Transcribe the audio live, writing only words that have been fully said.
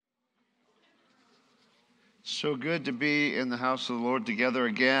So good to be in the house of the Lord together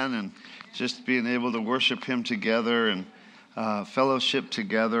again and just being able to worship Him together and fellowship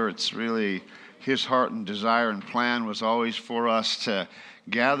together. It's really His heart and desire and plan was always for us to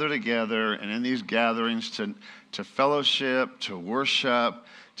gather together and in these gatherings to fellowship, to worship,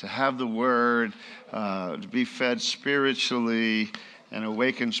 to have the Word, to be fed spiritually and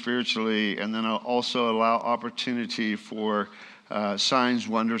awakened spiritually, and then also allow opportunity for signs,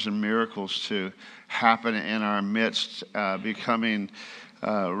 wonders, and miracles to happen in our midst, becoming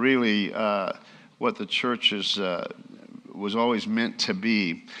really what the church was always meant to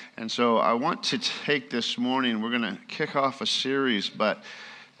be. And so I want to take this morning, we're going to kick off a series, but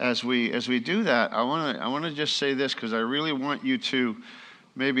as we do that, I want to just say this, because I really want you to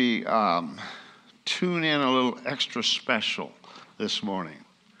maybe tune in a little extra special this morning.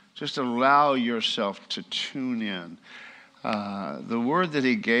 Just allow yourself to tune in. The word that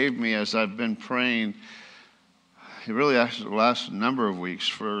He gave me as I've been praying, really actually the last number of weeks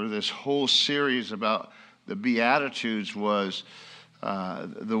for this whole series about the Beatitudes was,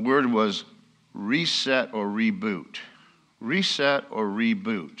 the word was reset or reboot. Reset or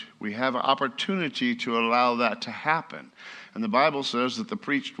reboot. We have an opportunity to allow that to happen. And the Bible says that the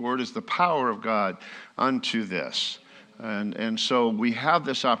preached word is the power of God unto this. And so we have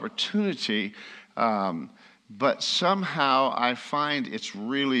this opportunity, but somehow I find it's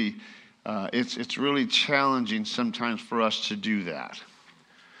really challenging sometimes for us to do that,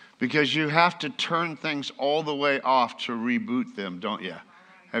 because you have to turn things all the way off to reboot them, don't you?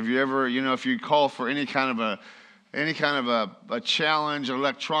 Have you ever, if you call for any kind of a challenge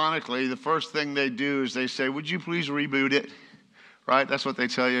electronically, the first thing they do is they say, "Would you please reboot it?" Right? That's what they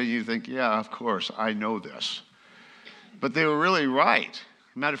tell you. You think, "Yeah, of course, I know this." But they were really right.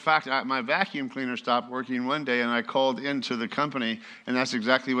 Matter of fact, my vacuum cleaner stopped working one day, and I called into the company, and that's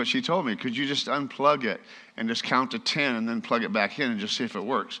exactly what she told me. "Could you just unplug it and just count to 10 and then plug it back in and just see if it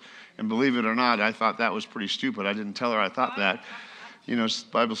works?" And believe it or not, I thought that was pretty stupid. I didn't tell her I thought that. The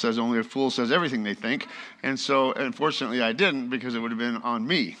Bible says only a fool says everything they think. And so, unfortunately, I didn't, because it would have been on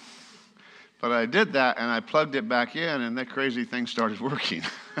me. But I did that, and I plugged it back in, and that crazy thing started working.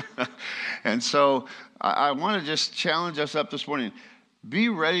 And so I want to just challenge us up this morning. Be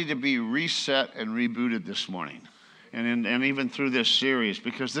ready to be reset and rebooted this morning, and even through this series,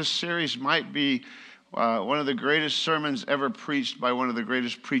 because this series might be one of the greatest sermons ever preached by one of the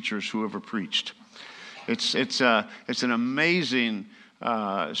greatest preachers who ever preached. It's an amazing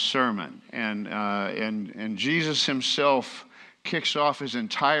sermon, and Jesus Himself kicks off His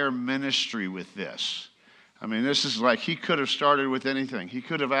entire ministry with this. I mean, this is like He could have started with anything. He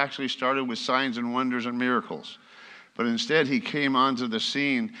could have actually started with signs and wonders and miracles. But instead, He came onto the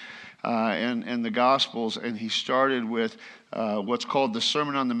scene in the Gospels, and He started with what's called the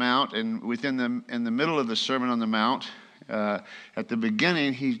Sermon on the Mount. And in the middle of the Sermon on the Mount, at the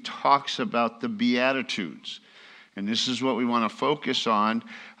beginning, He talks about the Beatitudes. And this is what we want to focus on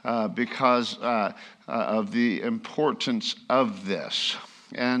because of the importance of this.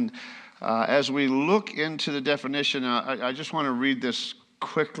 And as we look into the definition, I just want to read this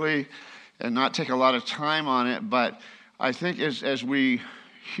quickly and not take a lot of time on it, but I think as we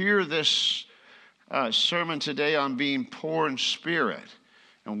hear this sermon today on being poor in spirit,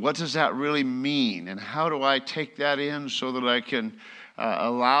 and what does that really mean, and how do I take that in so that I can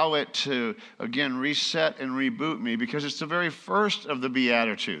allow it to, again, reset and reboot me, because it's the very first of the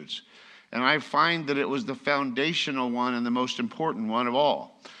Beatitudes, and I find that it was the foundational one and the most important one of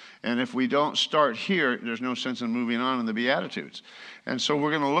all. And if we don't start here, there's no sense in moving on in the Beatitudes. And so we're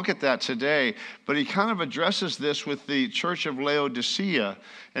going to look at that today. But he kind of addresses this with the church of Laodicea.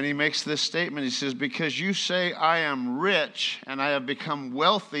 And he makes this statement. He says, "Because you say, I am rich, and I have become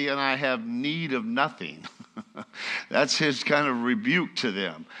wealthy, and I have need of nothing." That's his kind of rebuke to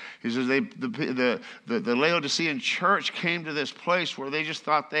them. He says the Laodicean church came to this place where they just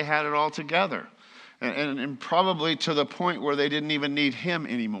thought they had it all together. And probably to the point where they didn't even need Him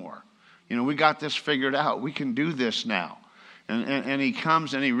anymore. We got this figured out. We can do this now. And he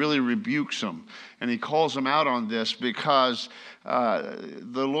comes and he really rebukes them. And he calls them out on this, because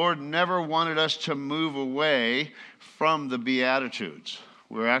the Lord never wanted us to move away from the Beatitudes.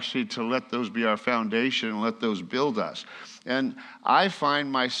 We're actually to let those be our foundation and let those build us. And I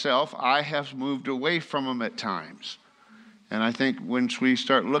find myself, I have moved away from them at times. And I think once we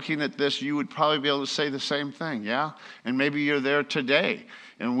start looking at this, you would probably be able to say the same thing, yeah? And maybe you're there today.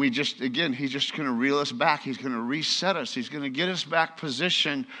 And He's just going to reel us back. He's going to reset us. He's going to get us back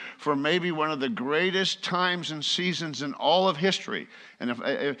positioned for maybe one of the greatest times and seasons in all of history. And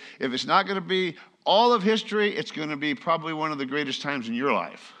if it's not going to be all of history, it's going to be probably one of the greatest times in your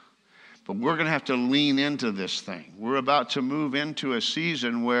life. But we're going to have to lean into this thing. We're about to move into a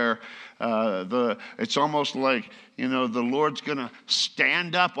season where it's almost like, the Lord's going to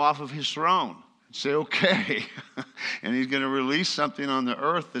stand up off of his throne and say, okay. And he's going to release something on the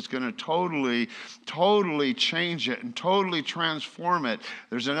earth that's going to totally change it and totally transform it.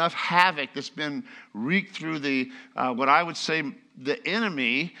 There's enough havoc that's been wreaked through what I would say, the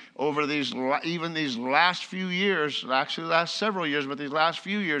enemy over these last few years, actually last several years, but these last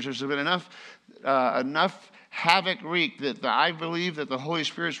few years, there's been enough havoc wreaked that I believe that the Holy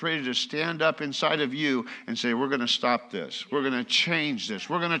Spirit's ready to stand up inside of you and say, we're going to stop this. We're going to change this.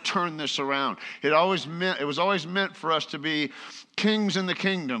 We're going to turn this around. It was always meant for us to be kings in the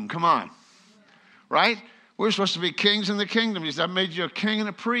kingdom. Come on. Right? We're supposed to be kings in the kingdom. He said, I made you a king and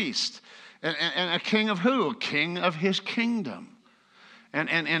a priest. And a king of who? A king of his kingdom.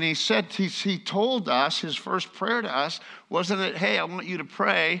 And he said, he told us, his first prayer to us, wasn't it, hey, I want you to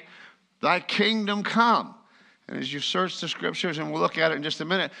pray, thy kingdom come. And as you search the scriptures, and we'll look at it in just a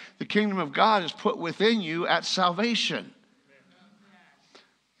minute, the kingdom of God is put within you at salvation.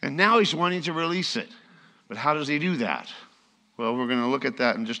 And now he's wanting to release it. But how does he do that? Well, we're going to look at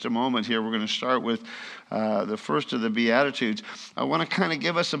that in just a moment here. We're going to start with the first of the Beatitudes. I want to kind of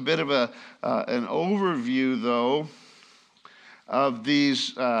give us a bit of an overview, though, of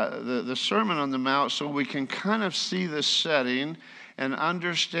these the Sermon on the Mount, so we can kind of see the setting and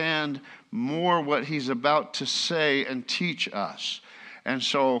understand more what he's about to say and teach us. And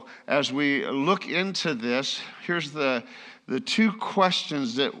so as we look into this, here's the two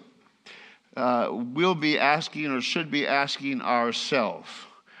questions that we'll be asking or should be asking ourselves.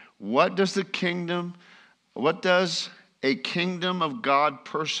 What does a kingdom of God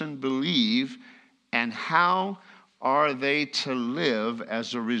person believe, and how are they to live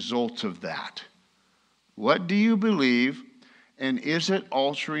as a result of that? What do you believe, and is it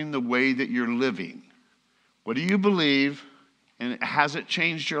altering the way that you're living? What do you believe, and has it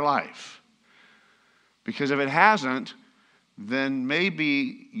changed your life? Because if it hasn't, then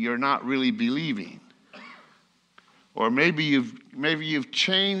maybe you're not really believing. Or maybe you've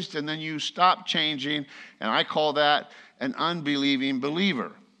changed and then you stopped changing, and I call that an unbelieving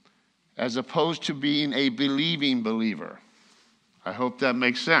believer, as opposed to being a believing believer. I hope that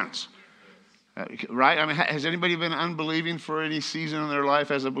makes sense. Right? I mean, has anybody been unbelieving for any season in their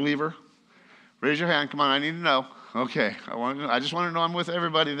life as a believer? Raise your hand. Come on, I need to know. Okay, I just want to know I'm with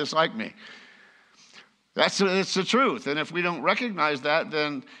everybody that's like me. It's the truth. And if we don't recognize that,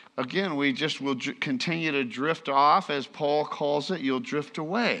 then again, we just will continue to drift off. As Paul calls it, you'll drift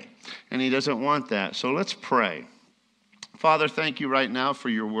away. And he doesn't want that. So let's pray. Father, thank you right now for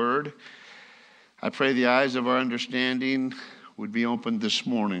your word. I pray the eyes of our understanding would be opened this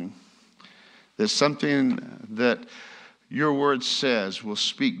morning. That something that your word says will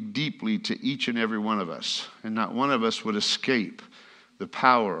speak deeply to each and every one of us. And not one of us would escape the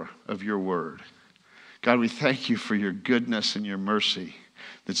power of your word. God, we thank you for your goodness and your mercy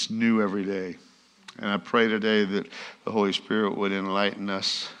that's new every day. And I pray today that the Holy Spirit would enlighten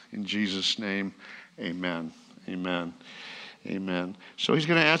us. In Jesus' name, amen. Amen. Amen. So he's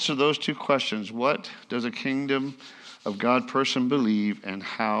going to answer those two questions. What does a kingdom of God person believe, and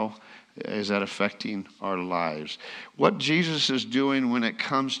how is that affecting our lives? What Jesus is doing when it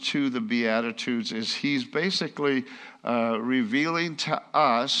comes to the Beatitudes is he's basically revealing to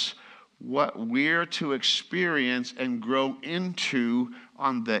us what we're to experience and grow into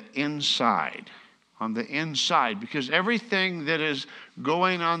on the inside. On the inside. Because everything that is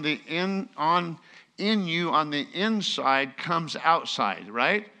going on in you on the inside comes outside,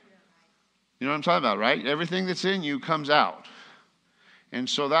 right? You know what I'm talking about, right? Everything that's in you comes out. And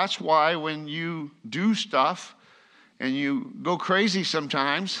so that's why when you do stuff and you go crazy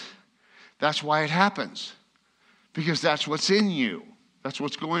sometimes, that's why it happens. Because that's what's in you. That's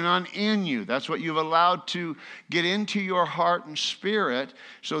what's going on in you. That's what you've allowed to get into your heart and spirit.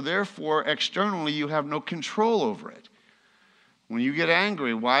 So therefore, externally, you have no control over it. When you get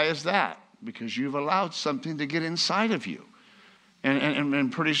angry, why is that? Because you've allowed something to get inside of you.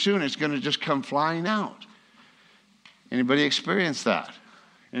 And pretty soon it's going to just come flying out. Anybody experience that?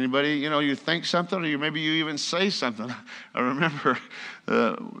 Anybody, you think something, or maybe you even say something. I remember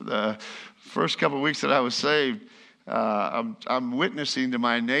the first couple of weeks that I was saved, I'm witnessing to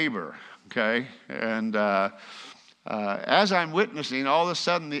my neighbor, okay? And as I'm witnessing, all of a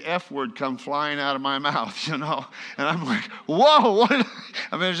sudden the F word come flying out of my mouth, And I'm like, whoa, what?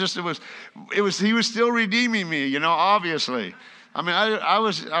 I mean, it was, he was still redeeming me, obviously. I mean,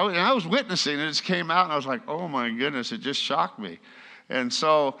 I was witnessing, and it just came out, and I was like, oh my goodness, it just shocked me. And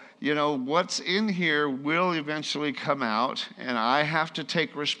so, what's in here will eventually come out, and I have to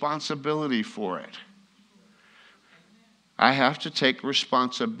take responsibility for it. I have to take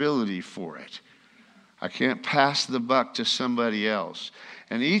responsibility for it. I can't pass the buck to somebody else.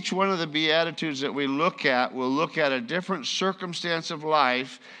 And each one of the Beatitudes that we look at will look at a different circumstance of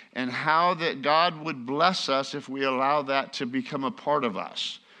life and how that God would bless us if we allow that to become a part of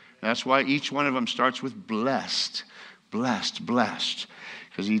us. That's why each one of them starts with blessed, blessed, blessed,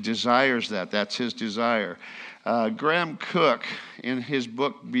 because he desires that. That's his desire. Graham Cook, in his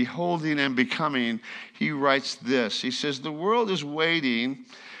book, Beholding and Becoming, he writes this. He says, the world is waiting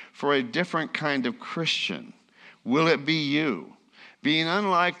for a different kind of Christian. Will it be you? Being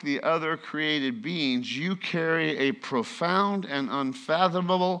unlike the other created beings, you carry a profound and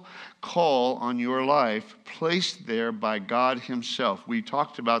unfathomable call on your life placed there by God himself. We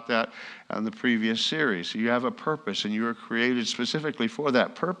talked about that in the previous series. You have a purpose, and you were created specifically for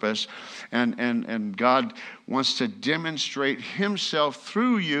that purpose, and God wants to demonstrate himself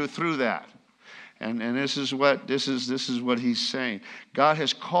through you through that. And this is what he's saying. God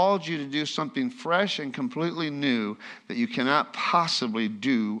has called you to do something fresh and completely new that you cannot possibly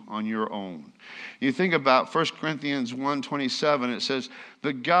do on your own. You think about 1 Corinthians 1:27, it says,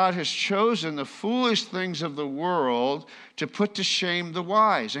 but God has chosen the foolish things of the world to put to shame the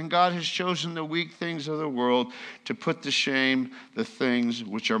wise. And God has chosen the weak things of the world to put to shame the things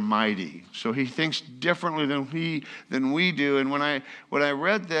which are mighty. So he thinks differently than we do. And when I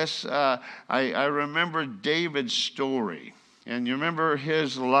read this, I remember David's story. And you remember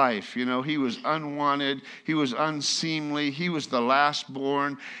his life. He was unwanted. He was unseemly. He was the last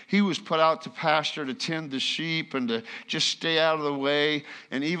born. He was put out to pasture to tend the sheep and to just stay out of the way.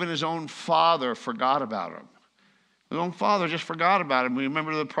 And even his own father forgot about him. His own father just forgot about him. We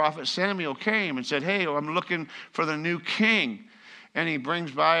remember the prophet Samuel came and said, hey, I'm looking for the new king. And he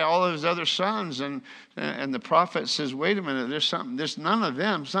brings by all of his other sons. And the prophet says, wait a minute, there's none of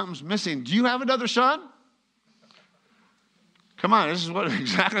them. Something's missing. Do you have another son? Come on, this is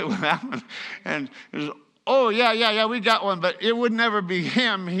exactly what happened. And it was, oh, yeah, we got one, but it would never be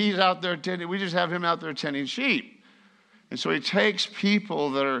him. He's out there tending. We just have him out there tending sheep. And so he takes people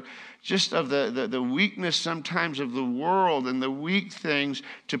that are just of the weakness sometimes of the world and the weak things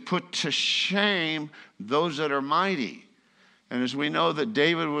to put to shame those that are mighty. And as we know that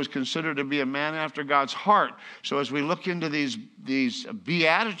David was considered to be a man after God's heart. So as we look into these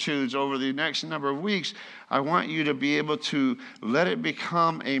Beatitudes over the next number of weeks, I want you to be able to let it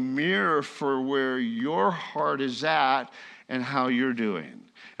become a mirror for where your heart is at and how you're doing.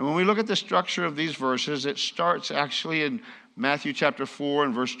 And when we look at the structure of these verses, it starts actually in Matthew chapter 4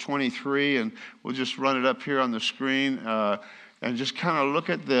 and verse 23. And we'll just run it up here on the screen. And just kind of look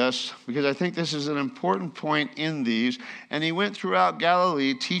at this, because I think this is an important point in these. And he went throughout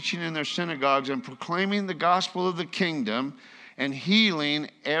Galilee, teaching in their synagogues and proclaiming the gospel of the kingdom and healing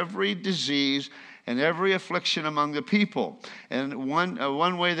every disease and every affliction among the people. And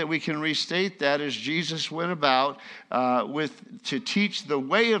one way that we can restate that is Jesus went about to teach the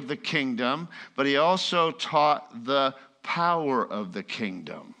way of the kingdom, but he also taught the power of the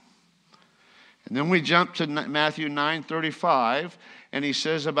kingdom. And then we jump to Matthew 9:35, and he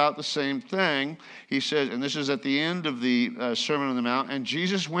says about the same thing. He says, and this is at the end of the Sermon on the Mount, and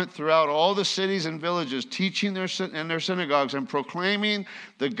Jesus went throughout all the cities and villages, teaching in their synagogues and proclaiming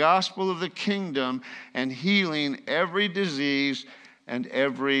the gospel of the kingdom and healing every disease and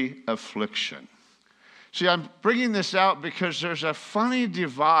every affliction. See, I'm bringing this out because there's a funny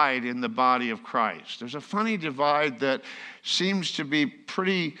divide in the body of Christ. There's a funny divide that seems to be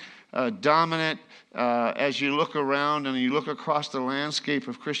pretty dominant as you look around and you look across the landscape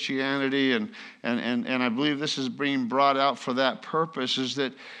of Christianity, and I believe this is being brought out for that purpose, is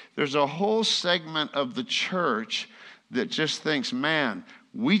that there's a whole segment of the church that just thinks, man,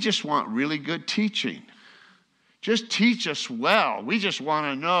 we just want really good teaching. Just teach us well. We just want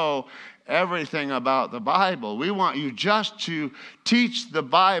to know everything about the Bible. We want you just to teach the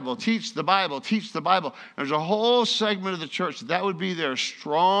Bible, teach the Bible, teach the Bible. There's a whole segment of the church that would be their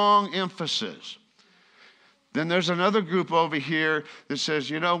strong emphasis. Then there's another group over here that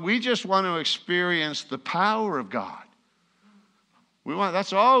says, we just want to experience the power of God.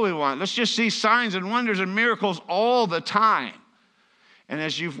 That's all we want. Let's just see signs and wonders and miracles all the time. And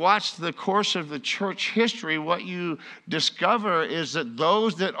as you've watched the course of the church history, what you discover is that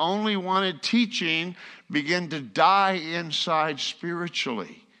those that only wanted teaching begin to die inside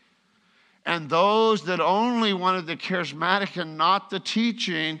spiritually. And those that only wanted the charismatic and not the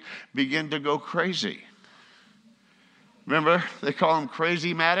teaching begin to go crazy. Remember, they call them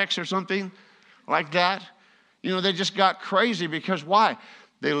crazy-matics or something like that. They just got crazy because why?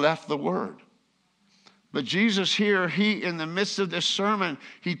 They left the Word. But Jesus here, in the midst of this sermon,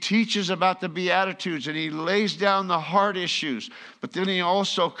 he teaches about the Beatitudes and he lays down the heart issues. But then he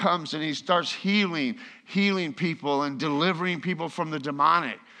also comes and he starts healing people and delivering people from the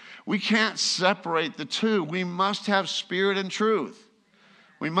demonic. We can't separate the two. We must have spirit and truth.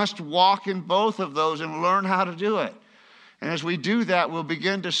 We must walk in both of those and learn how to do it. And as we do that, we'll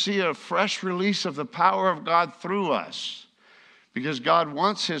begin to see a fresh release of the power of God through us. Because God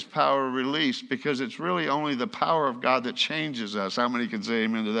wants his power released, because it's really only the power of God that changes us. How many can say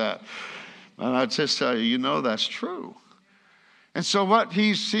amen to that? And I'd just tell you, that's true. And so what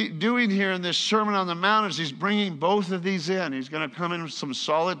he's doing here in this Sermon on the Mount is he's bringing both of these in. He's going to come in with some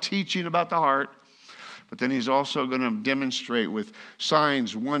solid teaching about the heart, but then he's also going to demonstrate with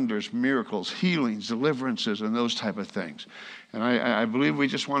signs, wonders, miracles, healings, deliverances, and those type of things. And I believe we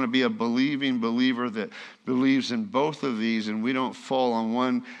just want to be a believing believer that believes in both of these, and we don't fall on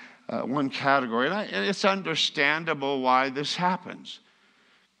one category. And it's understandable why this happens,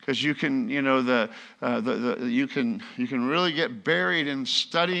 because you can, you can really get buried in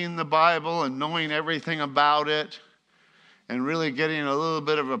studying the Bible and knowing everything about it, and really getting a little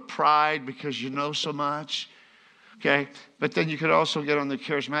bit of a pride because you know so much. Okay, but then you could also get on the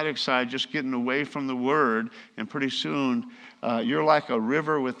charismatic side, just getting away from the Word, and pretty soon you're like a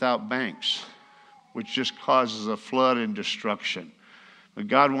river without banks, which just causes a flood and destruction. But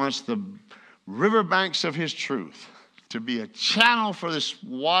God wants the riverbanks of his truth to be a channel for this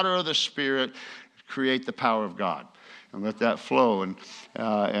water of the Spirit, create the power of God, and let that flow. And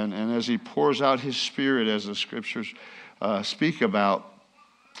as he pours out his Spirit, as the Scriptures speak about,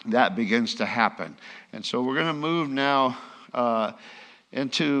 that begins to happen. And so we're going to move now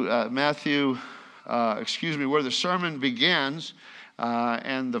into Matthew, where the sermon begins.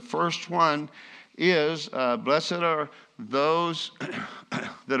 And the first one is, blessed are those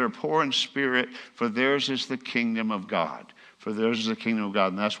that are poor in spirit, for theirs is the kingdom of God. For theirs is the kingdom of God.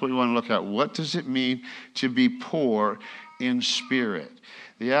 And that's what we want to look at. What does it mean to be poor in spirit?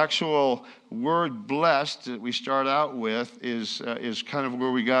 The actual word blessed that we start out with is kind of where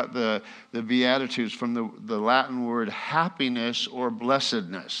we got the Beatitudes from, the Latin word happiness or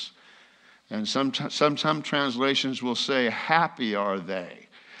blessedness. And some translations will say, happy are they.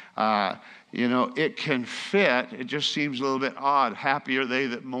 It can fit. It just seems a little bit odd. Happy are they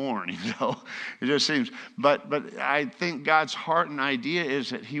that mourn, It just seems. But I think God's heart and idea is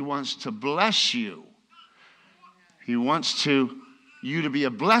that he wants to bless you. He wants you to be a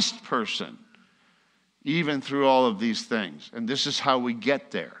blessed person, even through all of these things. And this is how we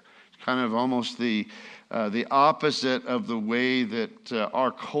get there. It's kind of almost the opposite of the way that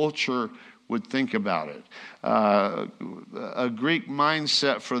our culture would think about it. A Greek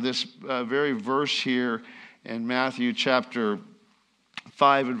mindset for this very verse here in Matthew chapter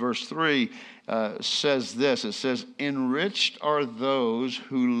 5 and verse 3 says this. It says, enriched are those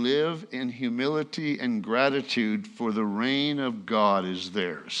who live in humility and gratitude, for the reign of God is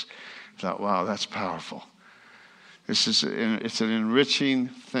theirs. I thought, wow, that's powerful. It's an enriching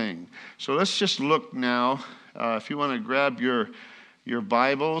thing. So let's just look now. If you want to grab your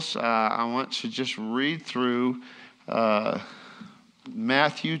Bibles, I want to just read through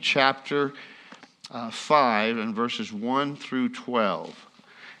Matthew chapter 5 and verses 1 through 12.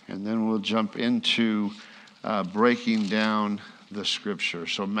 And then we'll jump into breaking down the Scripture.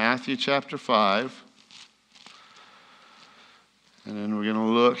 So Matthew chapter 5. And then we're going to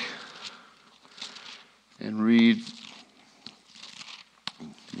look and read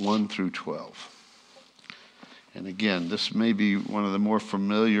 1 through 12. And again, this may be one of the more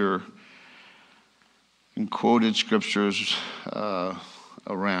familiar and quoted scriptures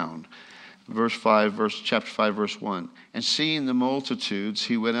around. Chapter 5, verse 1. And seeing the multitudes,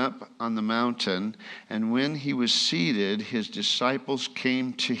 he went up on the mountain, and when he was seated, his disciples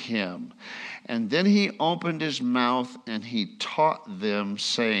came to him. And then he opened his mouth, and he taught them,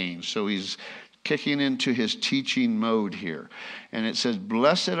 saying, so he's kicking into his teaching mode here. And it says,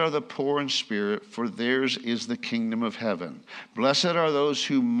 blessed are the poor in spirit, for theirs is the kingdom of heaven. Blessed are those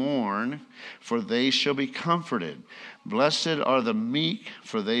who mourn, for they shall be comforted. Blessed are the meek,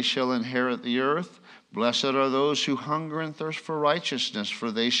 for they shall inherit the earth. Blessed are those who hunger and thirst for righteousness, for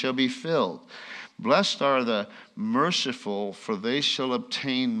they shall be filled. Blessed are the merciful, for they shall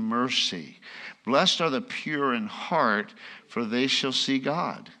obtain mercy. Blessed are the pure in heart, for they shall see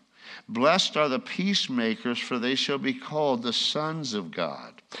God. Blessed are the peacemakers, for they shall be called the sons of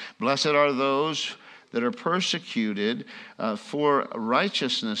God. Blessed are those that are persecuted for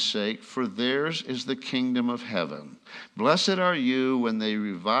righteousness' sake, for theirs is the kingdom of heaven. Blessed are you when they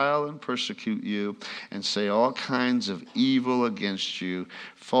revile and persecute you and say all kinds of evil against you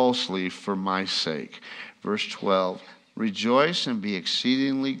falsely for my sake. Verse 12, rejoice and be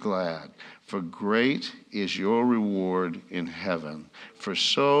exceedingly glad, for great is your reward in heaven. For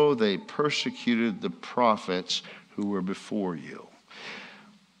so they persecuted the prophets who were before you.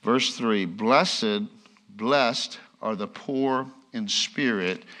 Verse 3, blessed are the poor in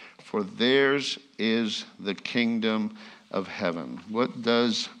spirit, for theirs is the kingdom of heaven. What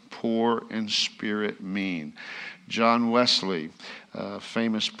does poor in spirit mean? John Wesley, a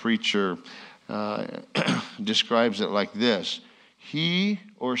famous preacher, describes it like this. He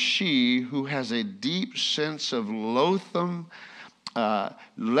or she who has a deep sense of loathsome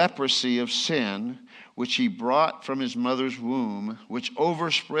leprosy of sin, which he brought from his mother's womb, which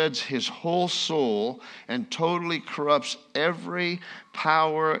overspreads his whole soul and totally corrupts every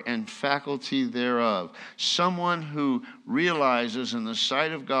power and faculty thereof. Someone who realizes in the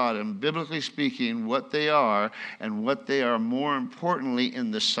sight of God, and biblically speaking, what they are and what they are more importantly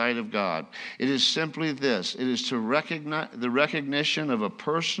in the sight of God. It is simply this. It is to recognize the recognition of a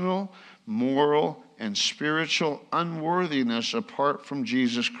personal, moral, and spiritual unworthiness apart from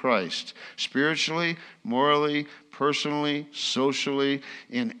Jesus Christ. Spiritually, morally, personally, socially,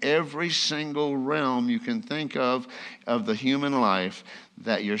 in every single realm you can think of the human life,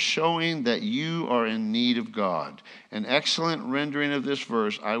 that you're showing that you are in need of God. An excellent rendering of this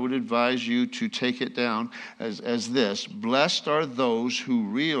verse, I would advise you to take it down as this. Blessed are those who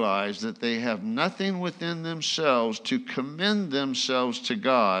realize that they have nothing within themselves to commend themselves to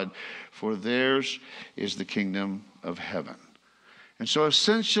God, for theirs is the kingdom of heaven. And so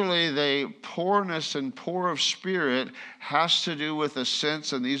essentially the poorness and poor of spirit has to do with a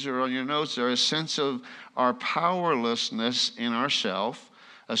sense, and these are on your notes there, a sense of our powerlessness in ourself,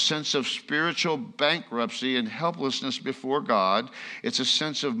 a sense of spiritual bankruptcy and helplessness before God. It's a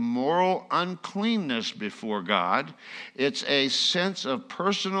sense of moral uncleanness before God. It's a sense of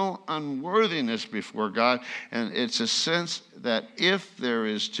personal unworthiness before God. And it's a sense that if there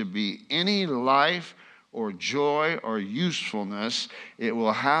is to be any life or joy or usefulness, it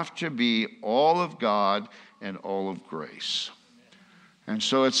will have to be all of God and all of grace. And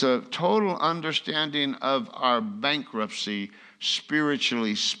so it's a total understanding of our bankruptcy,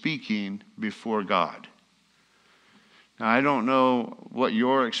 spiritually speaking, before God. Now, I don't know what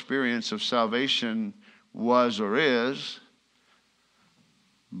your experience of salvation was or is,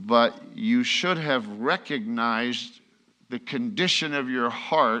 but you should have recognized the condition of your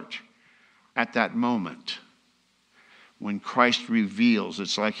heart at that moment when Christ reveals.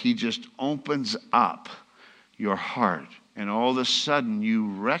 It's like he just opens up your heart, and all of a sudden you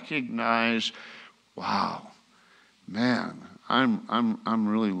recognize, wow, man, I'm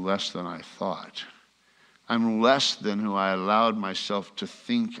really less than I thought. I'm less than who I allowed myself to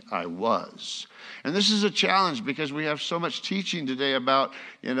think I was. And this is a challenge because we have so much teaching today about,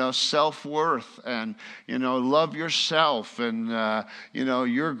 self-worth and, love yourself and,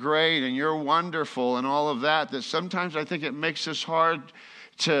 you're great and you're wonderful and all of that, that sometimes I think it makes us hard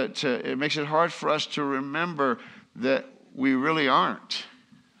it makes it hard for us to remember that we really aren't.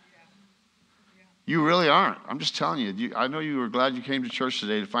 You really aren't. I'm just telling you. I know you were glad you came to church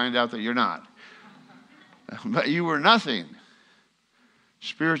today to find out that you're not. But you were nothing,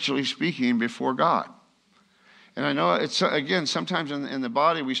 spiritually speaking, before God. And I know it's, again, sometimes in the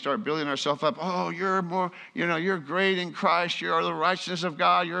body we start building ourselves up. Oh, you're more, you're great in Christ. You're the righteousness of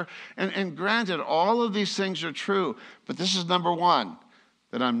God. And granted, all of these things are true. But this is number one,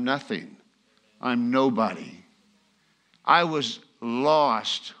 that I'm nothing. I'm nobody. I was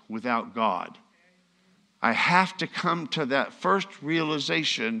lost without God. I have to come to that first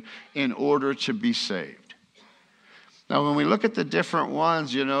realization in order to be saved. Now, when we look at the different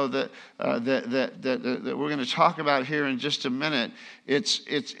ones, that we're going to talk about here in just a minute,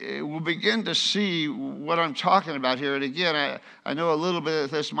 we'll begin to see what I'm talking about here. And again, I know a little bit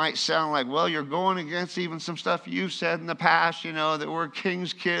of this might sound like, well, you're going against even some stuff you've said in the past, that we're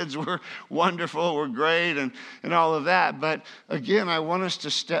king's kids, we're wonderful, we're great, and all of that. But again, I want us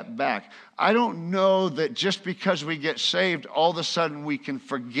to step back. I don't know that just because we get saved, all of a sudden we can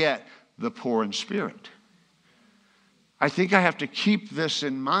forget the poor in spirit. I think I have to keep this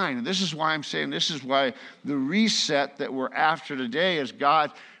in mind. And this is why I'm saying, this is why the reset that we're after today is,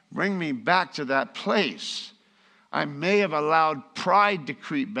 God, bring me back to that place. I may have allowed pride to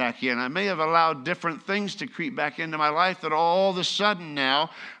creep back in. I may have allowed different things to creep back into my life that all of a sudden now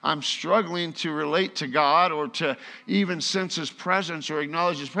I'm struggling to relate to God or to even sense His presence or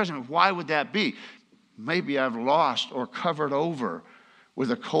acknowledge His presence. Why would that be? maybe I've lost or covered over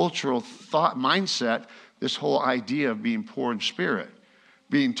with a cultural thought mindset this whole idea of being poor in spirit,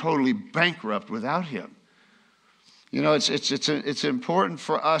 being totally bankrupt without him. You know, it's important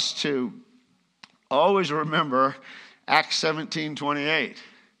for us to always remember Acts 17:28.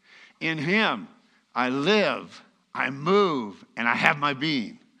 In him I live, I move, and I have my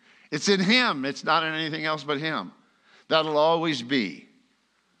being. It's in him. It's not in anything else but him. That'll always be.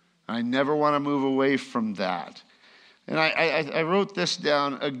 I never want to move away from that. And I wrote this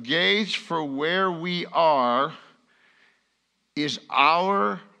down. A gauge for where we are is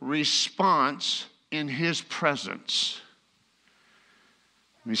our response in his presence.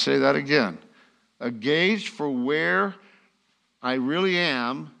 Let me say that again. A gauge for where I really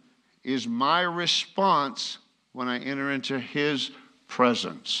am is my response when I enter into his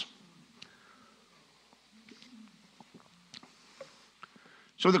presence.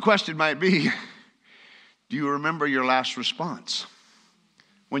 So the question might be, do you remember your last response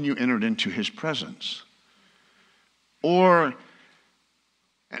when you entered into his presence? Or,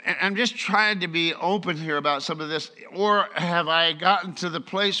 and I'm just trying to be open here about some of this, or have I gotten to the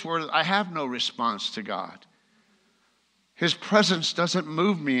place where I have no response to God? His presence doesn't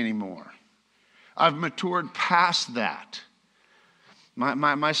move me anymore. I've matured past that.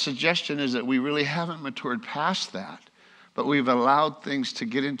 My suggestion is that we really haven't matured past that, but we've allowed things to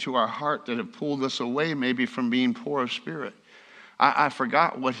get into our heart that have pulled us away maybe from being poor of spirit. I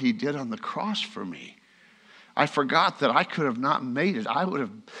forgot what he did on the cross for me. I forgot that I could have not made it. I would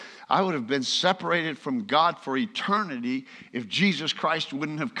have been separated from God for eternity if Jesus Christ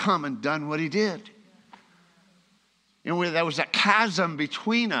wouldn't have come and done what he did. You know, there was a chasm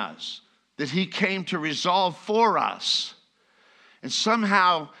between us that he came to resolve for us. And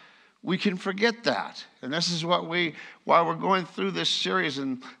somehow we can forget that. And this is why we're going through this series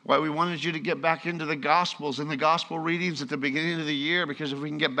and why we wanted you to get back into the Gospels and the Gospel readings at the beginning of the year, because if we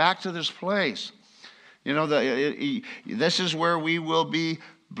can get back to this place, you know, this is where we will be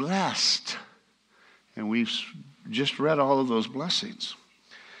blessed. And we've just read all of those blessings.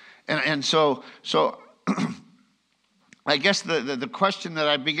 And so I guess the question that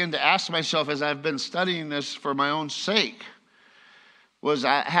I begin to ask myself as I've been studying this for my own sake was,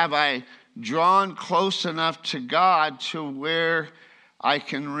 have I drawn close enough to God to where I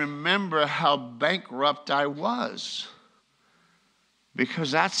can remember how bankrupt I was?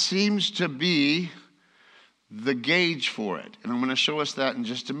 Because that seems to be the gauge for it. And I'm going to show us that in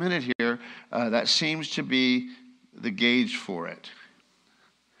just a minute here. That seems to be the gauge for it.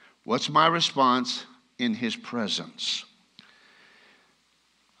 What's my response in his presence?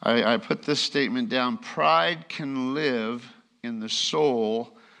 I put this statement down. Pride can live in the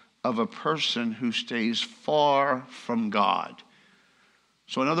soul of a person who stays far from God.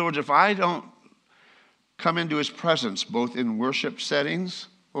 So in other words, if I don't come into his presence, both in worship settings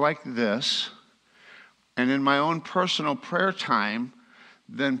like this and in my own personal prayer time,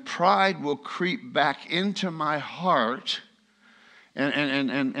 then pride will creep back into my heart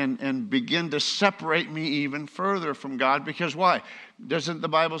and begin to separate me even further from God. Because why? Doesn't the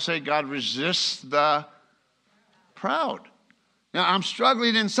Bible say God resists the proud? Now, I'm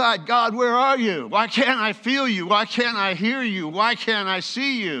struggling inside. God, where are you? Why can't I feel you? Why can't I hear you? Why can't I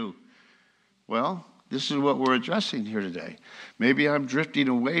see you? Well, this is what we're addressing here today. Maybe I'm drifting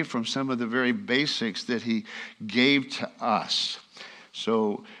away from some of the very basics that he gave to us.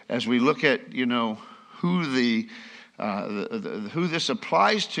 So as we look at, you know, who this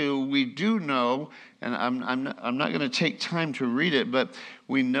applies to, we do know, and I'm not going to take time to read it, but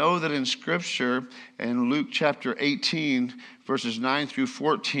we know that in Scripture, in Luke chapter 18, verses 9 through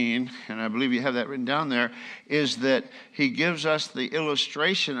 14, and I believe you have that written down there, is that he gives us the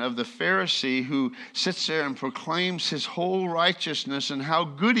illustration of the Pharisee who sits there and proclaims his whole righteousness and how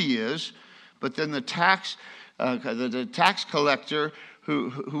good he is, but then the tax collector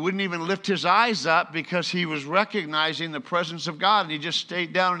who wouldn't even lift his eyes up because he was recognizing the presence of God. And he just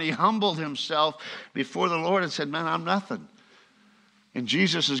stayed down and he humbled himself before the Lord and said, man, I'm nothing. And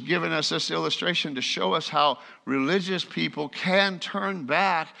Jesus has given us this illustration to show us how religious people can turn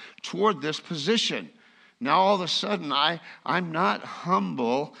back toward this position. Now all of a sudden, I'm not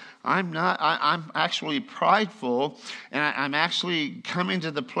humble. I'm actually prideful, and I'm actually coming to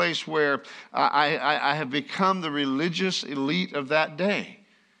the place where I have become the religious elite of that day.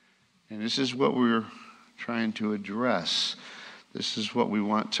 And this is what we're trying to address. This is what we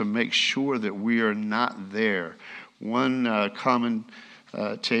want to make sure that we are not there. One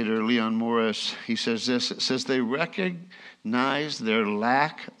commentator, Leon Morris, he says this. It says they recognize their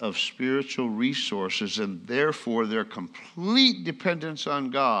lack of spiritual resources and therefore their complete dependence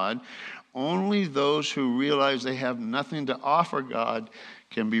on God Only those who realize they have nothing to offer God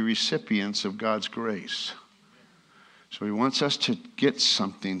can be recipients of God's grace. So he wants us to get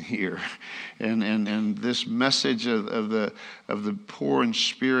something here. And this message of the poor in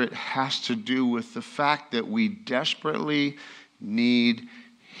spirit has to do with the fact that we desperately need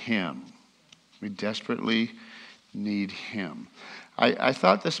him. We desperately need him. I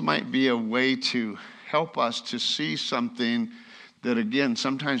thought this might be a way to help us to see something that, again,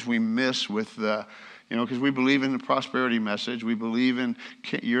 sometimes we miss with the, because we believe in the prosperity message. We believe in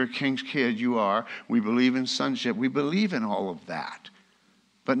you're a king's kid, you are. We believe in sonship. We believe in all of that,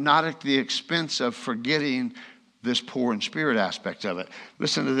 but not at the expense of forgetting this poor in spirit aspect of it.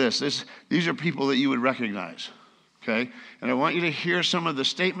 Listen to this. These are people that you would recognize, okay? And I want you to hear some of the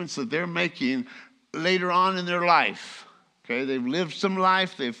statements that they're making later on in their life. Okay, they've lived some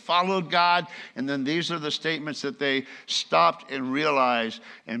life, they've followed God, and then these are the statements that they stopped and realized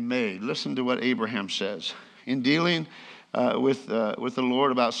and made. Listen to what Abraham says. In dealing with the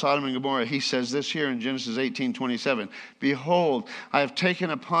Lord about Sodom and Gomorrah, he says this here in Genesis 18:27. Behold, I have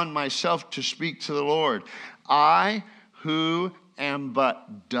taken upon myself to speak to the Lord, I who am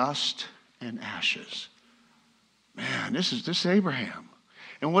but dust and ashes. Man, this is Abraham.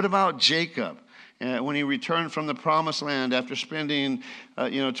 And what about Jacob? When he returned from the promised land after spending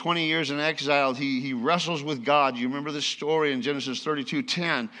 20 years in exile, he wrestles with God. You remember this story in Genesis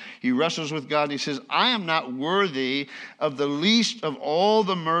 32:10. He wrestles with God and he says, I am not worthy of the least of all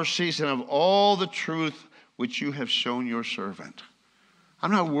the mercies and of all the truth which you have shown your servant.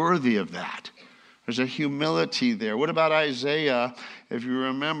 I'm not worthy of that. There's a humility there. What about Isaiah? If you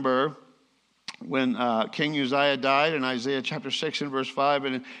remember, when King Uzziah died in Isaiah chapter 6 and verse 5,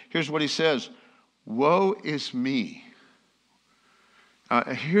 and here's what he says. Woe is me.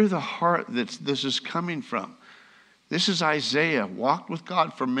 Hear the heart that this is coming from. This is Isaiah, walked with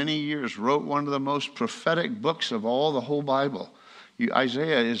God for many years, wrote one of the most prophetic books of all the whole Bible.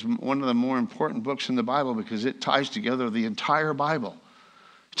 Isaiah is one of the more important books in the Bible because it ties together the entire Bible.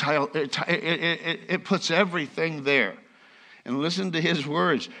 It puts everything there. And listen to his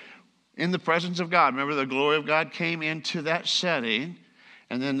words. In the presence of God, remember the glory of God came into that setting.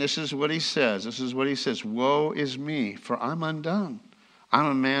 And then this is what he says. Woe is me, for I'm undone. I'm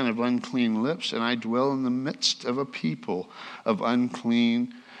a man of unclean lips, and I dwell in the midst of a people of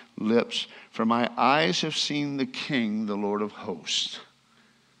unclean lips. For my eyes have seen the King, the Lord of hosts.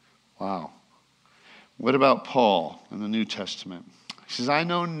 Wow. What about Paul in the New Testament? He says, I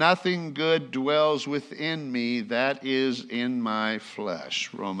know nothing good dwells within me, that is in my flesh.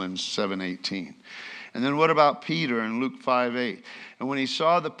 Romans 7:18. And then what about Peter in Luke 5:8? And when he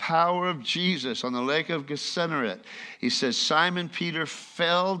saw the power of Jesus on the lake of Gennesaret, he says, Simon Peter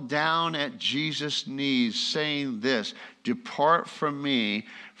fell down at Jesus' knees, saying this, depart from me,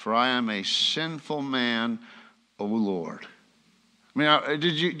 for I am a sinful man, O Lord. I mean,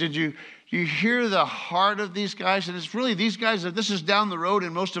 did you hear the heart of these guys? And it's really these guys that this is down the road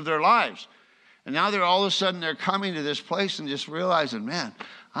in most of their lives. And now they're all of a sudden they're coming to this place and just realizing, man,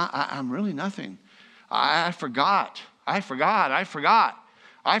 I'm really nothing. I forgot what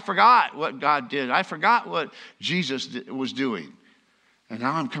God did. I forgot what Jesus was doing. And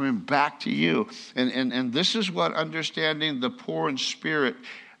now I'm coming back to you. And this is what understanding the poor in spirit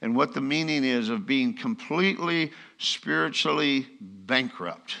and what the meaning is of being completely spiritually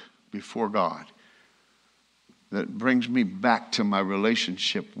bankrupt before God. That brings me back to my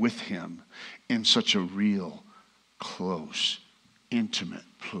relationship with him in such a real, close, intimate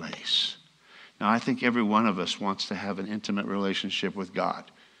place. Now, I think every one of us wants to have an intimate relationship with God.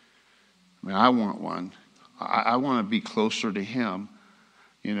 I mean, I want one. I want to be closer to him,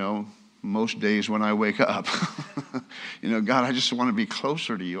 most days when I wake up. God, I just want to be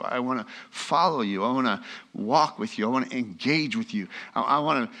closer to you. I want to follow you. I want to walk with you. I want to engage with you. I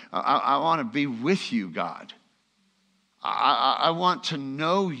want to be with you, God. I want to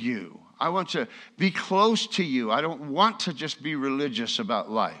know you. I want to be close to you. I don't want to just be religious about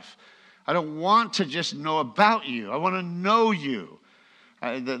life. I don't want to just know about you. I want to know you.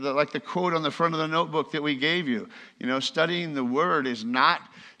 Like the quote on the front of the notebook that we gave you. Studying the Word is not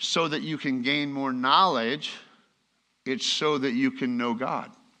so that you can gain more knowledge. It's so that you can know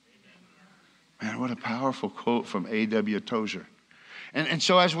God. Man, what a powerful quote from A.W. Tozer. And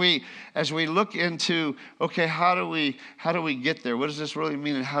so as we look into, okay, how do we get there? What does this really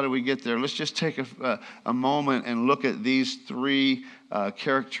mean and how do we get there? Let's just take a moment and look at these three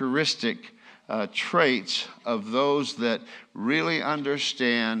characteristic traits of those that really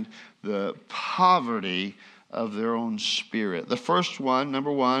understand the poverty of their own spirit. The first one,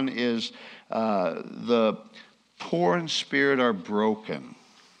 number one, is the poor in spirit are broken.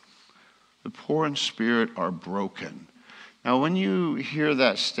 The poor in spirit are broken. Now, when you hear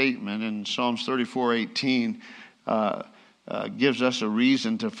that statement in Psalms 34:18, gives us a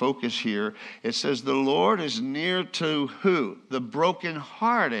reason to focus here. It says, the Lord is near to who? The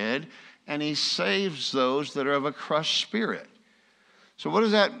brokenhearted, and he saves those that are of a crushed spirit. So what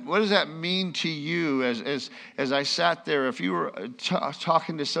does that mean to you as I sat there? If you were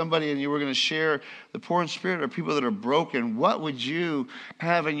talking to somebody and you were going to share the poor in spirit or people that are broken, what would you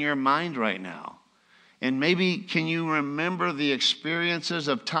have in your mind right now? And maybe can you remember the experiences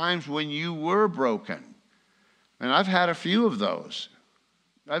of times when you were broken? And I've had a few of those.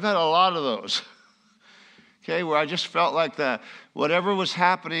 I've had a lot of those. Okay, where I just felt like whatever was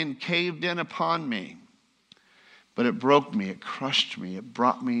happening caved in upon me. But it broke me, it crushed me, it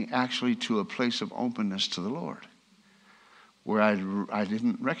brought me actually to a place of openness to the Lord, where I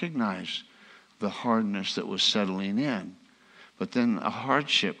didn't recognize the hardness that was settling in. But then a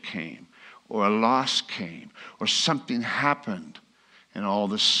hardship came, or a loss came, or something happened, and all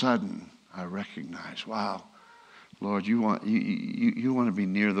of a sudden I recognized, wow, Lord, you want to be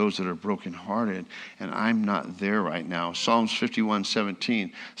near those that are brokenhearted, and I'm not there right now. Psalms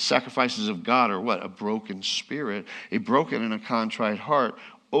 51:17, sacrifices of God are what? A broken spirit, a broken and a contrite heart.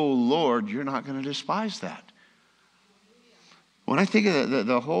 Oh Lord, you're not going to despise that. When I think of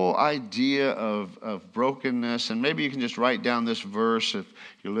the whole idea of brokenness, and maybe you can just write down this verse if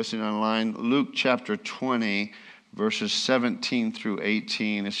you're listening online, Luke chapter 20, verses 17 through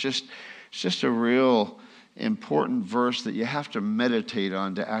 18. It's just a real important verse that you have to meditate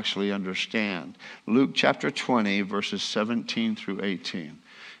on to actually understand. Luke chapter 20, verses 17 through 18.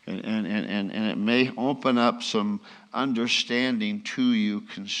 And it may open up some understanding to you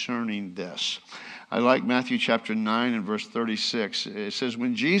concerning this. I like Matthew chapter 9 and verse 36. It says,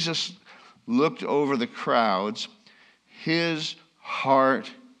 when Jesus looked over the crowds, his heart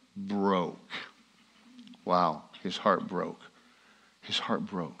broke. Wow, his heart broke. His heart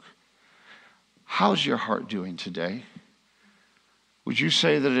broke. How's your heart doing today? Would you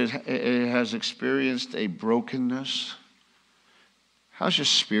say that it has experienced a brokenness? How's your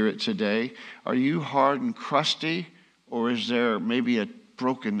spirit today? Are you hard and crusty, or is there maybe a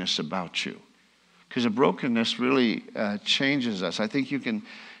brokenness about you? Because a brokenness really changes us. I think you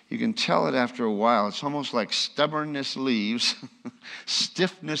can tell it after a while. It's almost like stubbornness leaves,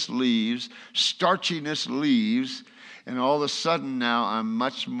 stiffness leaves, starchiness leaves, and all of a sudden now I'm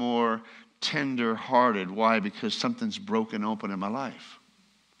much more tender-hearted. Why? Because something's broken open in my life.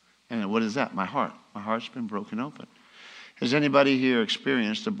 And what is that? My heart. My heart's been broken open. Has anybody here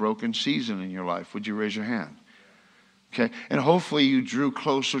experienced a broken season in your life? Would you raise your hand? Okay. And hopefully you drew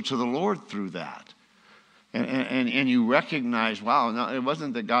closer to the Lord through that. And you recognize, wow, no, it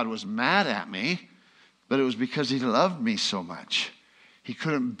wasn't that God was mad at me, but it was because he loved me so much. He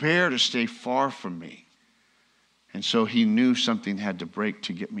couldn't bear to stay far from me. And so he knew something had to break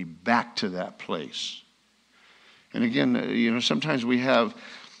to get me back to that place. And again, sometimes we have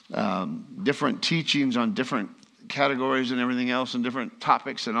different teachings on different categories and everything else and different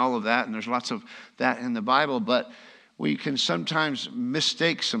topics and all of that. And there's lots of that in the Bible. But we can sometimes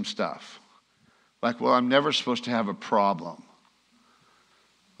mistake some stuff. Like, well, I'm never supposed to have a problem.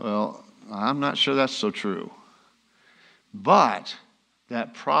 Well, I'm not sure that's so true. But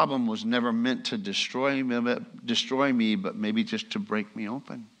that problem was never meant to destroy me, but maybe just to break me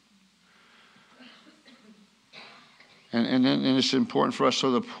open. And it's important for us.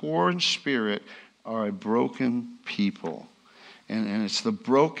 So the poor in spirit are a broken people. And it's the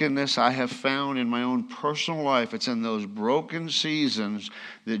brokenness I have found in my own personal life. It's in those broken seasons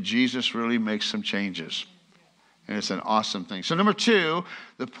that Jesus really makes some changes. And it's an awesome thing. So number 2,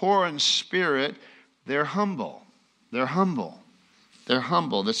 the poor in spirit, they're humble. They're humble. They're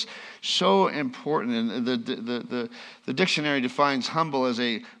humble. That's so important. And the dictionary defines humble as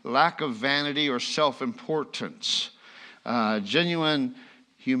a lack of vanity or self-importance. Genuine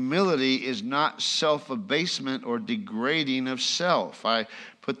humility is not self-abasement or degrading of self. I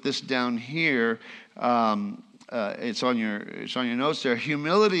put this down here. It's on your notes there.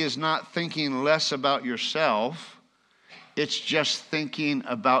 Humility is not thinking less about yourself. It's just thinking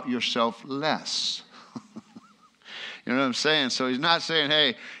about yourself less. You know what I'm saying? So he's not saying,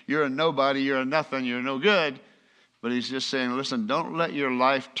 hey, you're a nobody, you're a nothing, you're no good. But he's just saying, listen, don't let your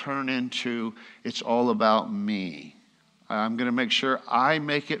life turn into it's all about me. I'm going to make sure I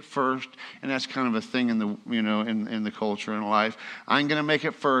make it first, and that's kind of a thing in the in the culture and life. I'm going to make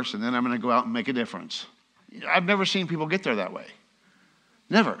it first, and then I'm going to go out and make a difference. I've never seen people get there that way,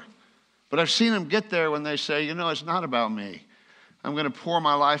 never. But I've seen them get there when they say, it's not about me. I'm going to pour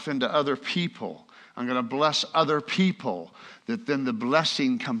my life into other people. I'm going to bless other people, that then the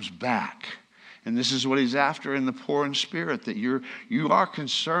blessing comes back. And this is what he's after in the poor in spirit, that you are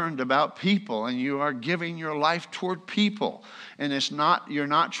concerned about people and you are giving your life toward people. And you're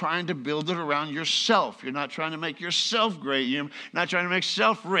not trying to build it around yourself. You're not trying to make yourself great. You're not trying to make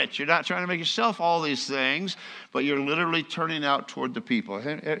yourself rich. You're not trying to make yourself all these things, but you're literally turning out toward the people.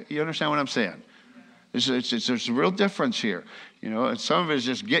 You understand what I'm saying? There's a real difference here. And some of it is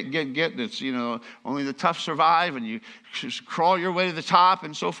just get. It's, only the tough survive, and you just crawl your way to the top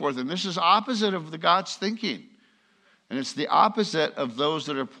and so forth. And this is opposite of the God's thinking. And it's the opposite of those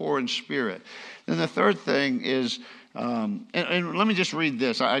that are poor in spirit. Then the third thing is, and let me just read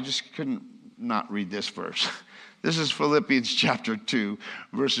this. I just couldn't not read this verse. This is Philippians chapter 2,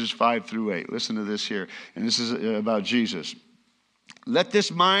 verses 5 through 8. Listen to this here. And this is about Jesus. Let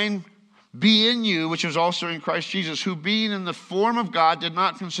this mind be in you, which was also in Christ Jesus, who being in the form of God did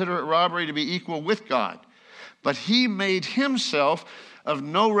not consider it robbery to be equal with God. But he made himself of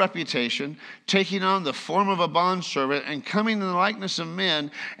no reputation, taking on the form of a bondservant, and coming in the likeness of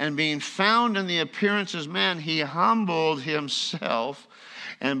men, and being found in the appearance as man, he humbled himself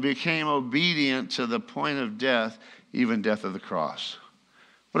and became obedient to the point of death, even death of the cross.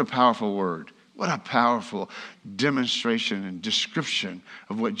 What a powerful word. What a powerful demonstration and description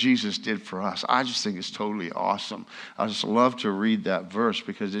of what Jesus did for us. I just think it's totally awesome. I just love to read that verse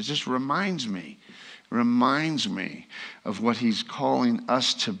because it just reminds me of what he's calling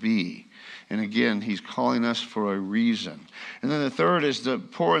us to be. And again, he's calling us for a reason. And then the third is the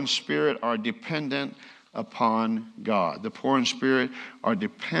poor in spirit are dependent upon God. The poor in spirit are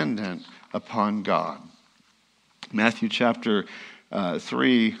dependent upon God. Matthew chapter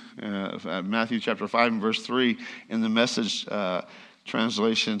Matthew chapter 5 and verse 3 in the Message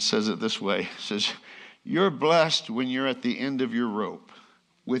translation says it this way. It says, you're blessed when you're at the end of your rope.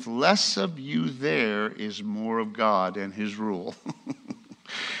 With less of you there is more of God and his rule.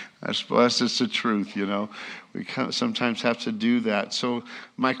 I suppose it's the truth, We sometimes have to do that. So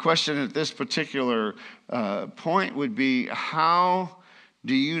my question at this particular point would be, how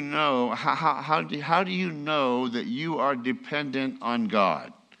do you know, how do you know that you are dependent on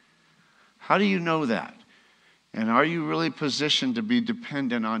God? How do you know that? And are you really positioned to be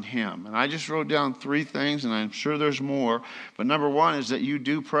dependent on him? And I just wrote down 3 things, and I'm sure there's more. But number 1 is that you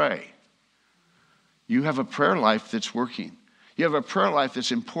do pray. You have a prayer life that's working. You have a prayer life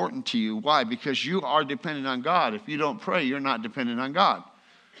that's important to you. Why? Because you are dependent on God. If you don't pray, you're not dependent on God.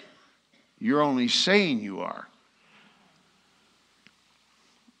 You're only saying you are.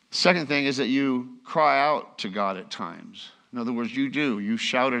 Second thing is that you cry out to God at times. In other words, you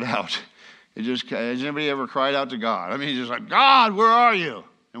shout it out. Has anybody ever cried out to God? I mean, just like, God, where are you?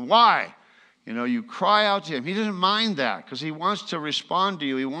 And why? You cry out to him. He doesn't mind that because he wants to respond to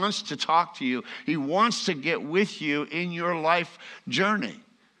you. He wants to talk to you. He wants to get with you in your life journey.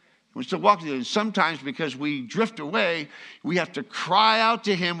 He wants to walk with you. And sometimes because we drift away, we have to cry out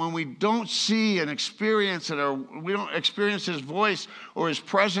to him when we don't see and experience it, or we don't experience his voice or his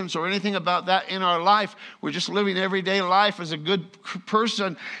presence or anything about that in our life. We're just living everyday life as a good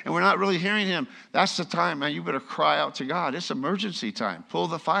person and we're not really hearing him. That's the time, man, you better cry out to God. It's emergency time. Pull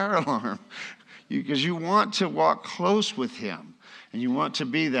the fire alarm because you want to walk close with him and you want to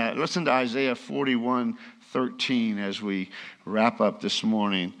be that. Listen to Isaiah 41:13 as we wrap up this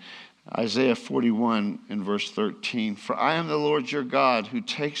morning. Isaiah 41 and verse 13. For I am the Lord your God who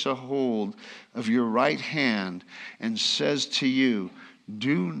takes a hold of your right hand and says to you,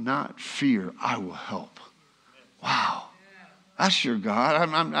 do not fear, I will help. Wow. That's your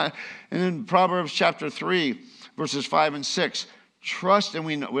God. And in Proverbs chapter 3, verses 5 and 6, trust, and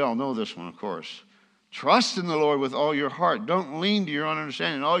we all know this one, of course. Trust in the Lord with all your heart. Don't lean to your own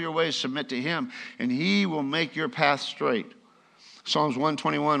understanding. In all your ways submit to him, and he will make your path straight. Psalms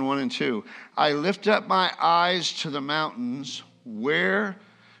 121, 1 and 2. I lift up my eyes to the mountains. Where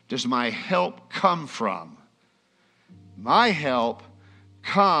does my help come from? My help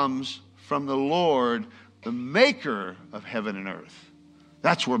comes from the Lord, the maker of heaven and earth.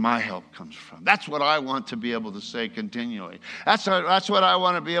 That's where my help comes from. That's what I want to be able to say continually. That's what I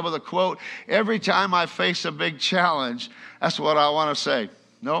want to be able to quote every time I face a big challenge. That's what I want to say.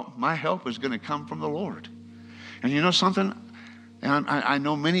 No, my help is going to come from the Lord. And you know something? And I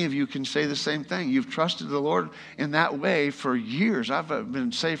know many of you can say the same thing. You've trusted the Lord in that way for years. I've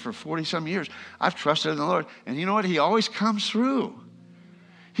been saved for 40-some years. I've trusted in the Lord. And you know what? He always comes through.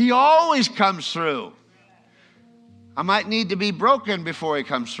 He always comes through. I might need to be broken before he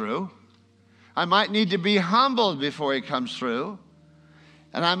comes through. I might need to be humbled before he comes through.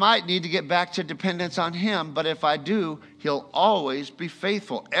 And I might need to get back to dependence on him, but if I do, he'll always be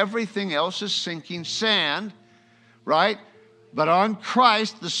faithful. Everything else is sinking sand, right? But on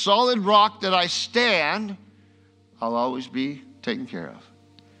Christ, the solid rock that I stand, I'll always be taken care of.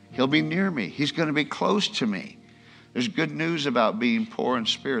 He'll be near me. He's going to be close to me. There's good news about being poor in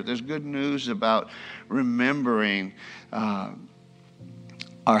spirit. There's good news about remembering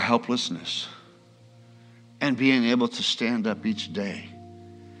our helplessness and being able to stand up each day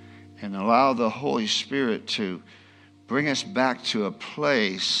and allow the Holy Spirit to bring us back to a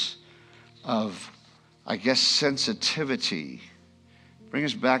place of, I guess, sensitivity. Bring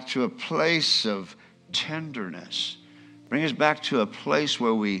us back to a place of tenderness. Bring us back to a place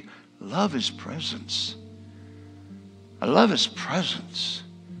where we love his presence. I love his presence.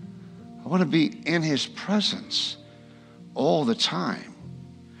 I want to be in his presence all the time.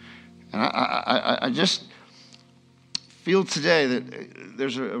 And I just feel today that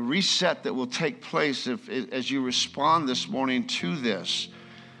there's a reset that will take place as you respond this morning to this.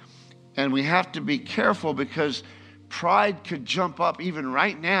 And we have to be careful because pride could jump up even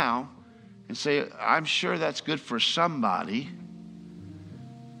right now and say, I'm sure that's good for somebody.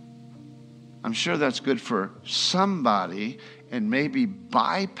 I'm sure that's good for somebody, and maybe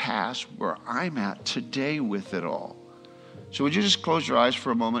bypass where I'm at today with it all. So would you just close your eyes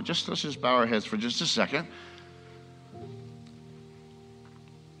for a moment? Let's just bow our heads for just a second.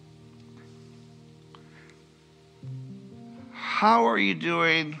 How are you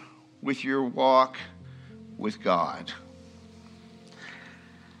doing with your walk with God?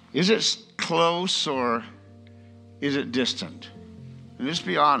 Is it close or is it distant? And just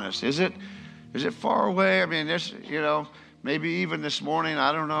be honest. Is it far away? I mean, maybe even this morning,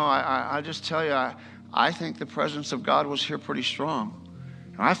 I don't know. I just tell you, I think the presence of God was here pretty strong.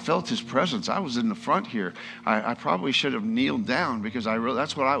 I felt his presence. I was in the front here. I probably should have kneeled down because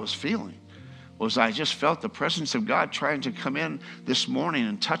that's what I was feeling. I just felt the presence of God trying to come in this morning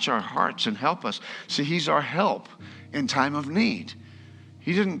and touch our hearts and help us. See, he's our help in time of need.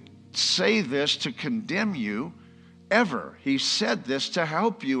 He didn't say this to condemn you ever. He said this to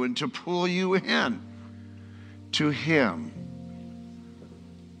help you and to pull you in to him.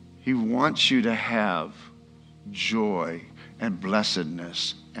 He wants you to have joy and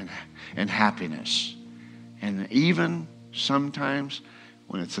blessedness and happiness. And even sometimes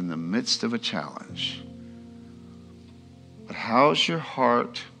when it's in the midst of a challenge. But how's your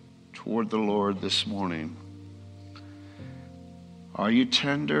heart toward the Lord this morning? Are you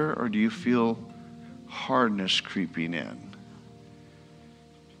tender or do you feel hardness creeping in?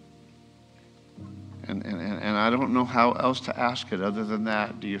 And I don't know how else to ask it other than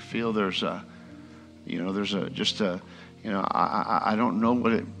that. Do you feel I don't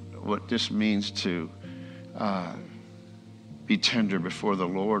know what this means to be tender before the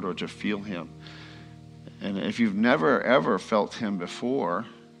Lord or to feel him. And if you've never ever felt him before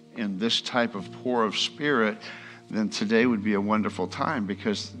in this type of poor of spirit, then today would be a wonderful time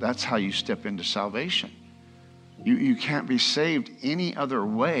because that's how you step into salvation. You can't be saved any other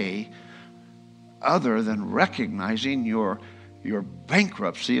way other than recognizing your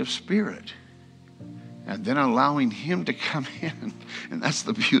bankruptcy of spirit and then allowing him to come in. And that's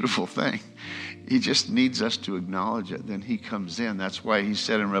the beautiful thing. He just needs us to acknowledge it. Then he comes in. That's why he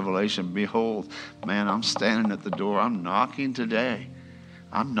said in Revelation, behold, man, I'm standing at the door. I'm knocking today.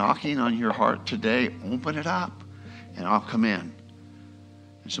 I'm knocking on your heart today. Open it up and I'll come in.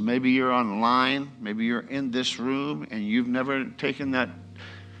 And so maybe you're online. Maybe you're in this room and you've never taken that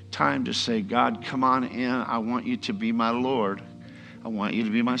time to say, God, come on in. I want you to be my Lord. I want you to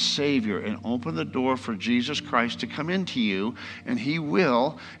be my Savior, and open the door for Jesus Christ to come into you, and he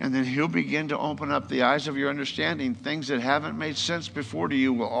will, and then he'll begin to open up the eyes of your understanding. Things that haven't made sense before to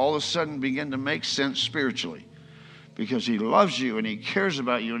you will all of a sudden begin to make sense spiritually because he loves you and he cares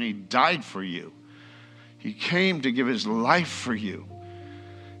about you and he died for you. He came to give his life for you.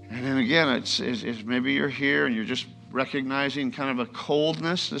 And then again, it's maybe you're here and you're just recognizing kind of a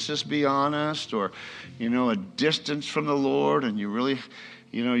coldness, let's just be honest, or, a distance from the Lord, and you really,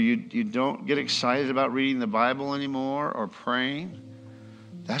 you don't get excited about reading the Bible anymore or praying.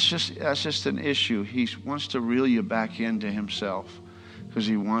 That's just an issue. He wants to reel you back into himself because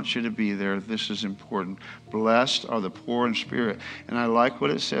he wants you to be there. This is important. Blessed are the poor in spirit. And I like what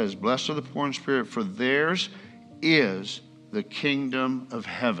it says. Blessed are the poor in spirit, for theirs is the kingdom of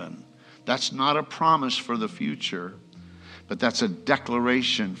heaven. That's not a promise for the future, but that's a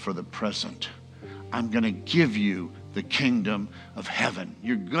declaration for the present. I'm going to give you the kingdom of heaven.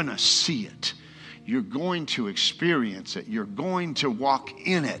 You're going to see it. You're going to experience it. You're going to walk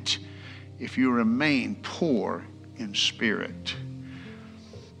in it if you remain poor in spirit.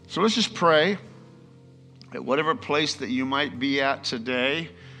 So let's just pray at whatever place that you might be at today.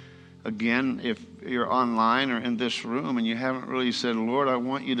 Again, if you're online or in this room and you haven't really said, Lord, I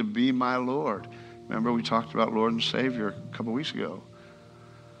want you to be my Lord. Remember we talked about Lord and Savior a couple weeks ago.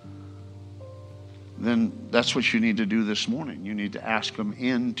 Then that's what you need to do this morning. You need to ask him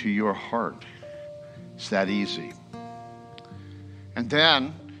into your heart. It's that easy. And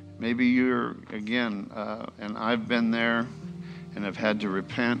then maybe you're, again, and I've been there and have had to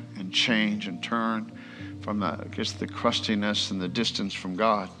repent and change and turn from the crustiness and the distance from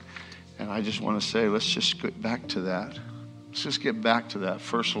God. And I just want to say, let's just get back to that. Let's just get back to that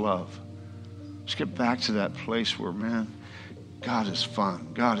first love. Let's get back to that place where, man, God is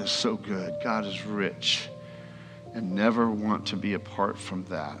fun. God is so good. God is rich. And never want to be apart from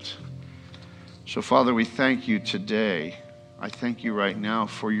that. So, Father, we thank you today. I thank you right now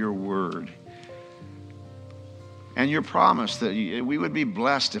for your word. And your promise that we would be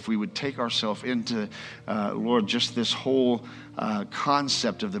blessed if we would take ourselves into, Lord, just this whole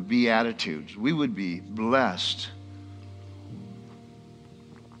concept of the Beatitudes. We would be blessed,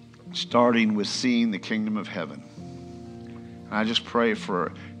 starting with seeing the kingdom of heaven. And I just pray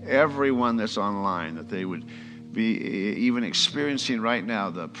for everyone that's online that they would be even experiencing right now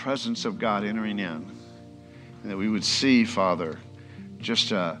the presence of God entering in. And that we would see, Father,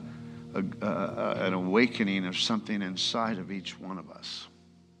 just an awakening of something inside of each one of us.